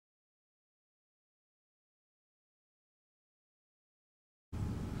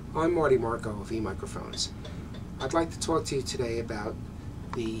I'm Marty Marco of eMicrophones. I'd like to talk to you today about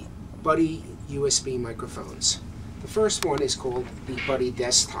the Buddy USB microphones. The first one is called the Buddy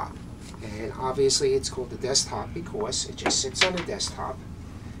Desktop, and obviously it's called the desktop because it just sits on a desktop,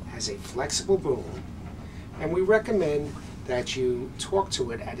 has a flexible boom, and we recommend that you talk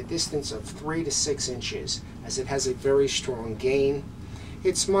to it at a distance of 3 to 6 inches as it has a very strong gain.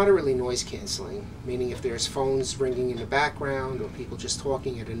 It's moderately noise cancelling, meaning if there's phones ringing in the background or people just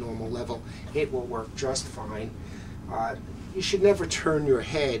talking at a normal level, it will work just fine. You should never turn your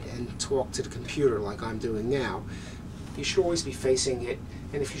head and talk to the computer like I'm doing now. You should always be facing it,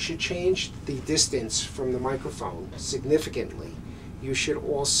 and if you should change the distance from the microphone significantly, you should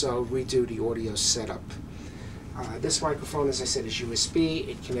also redo the audio setup. This microphone, as I said, is USB.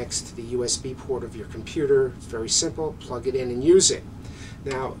 It connects to the USB port of your computer. It's very simple. Plug it in and use it.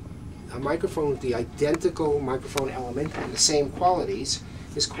 Now, a microphone with the identical microphone element and the same qualities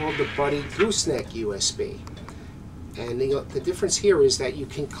is called the Buddy Gooseneck USB. And the difference here is that you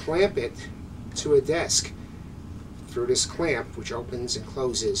can clamp it to a desk through this clamp, which opens and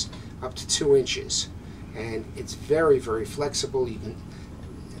closes up to 2 inches. And it's very, very flexible. You can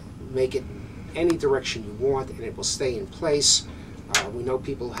make it any direction you want and it will stay in place. We know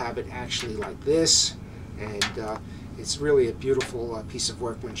people have it actually like this, and it's really a beautiful piece of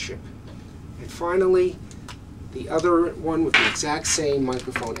workmanship. And finally, the other one with the exact same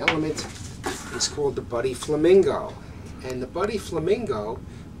microphone element is called the Buddy Flamingo. And the Buddy Flamingo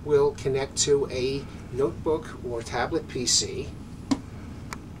will connect to a notebook or tablet PC.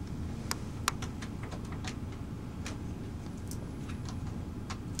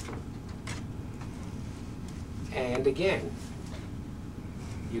 And again,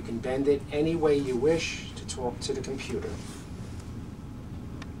 you can bend it any way you wish to talk to the computer.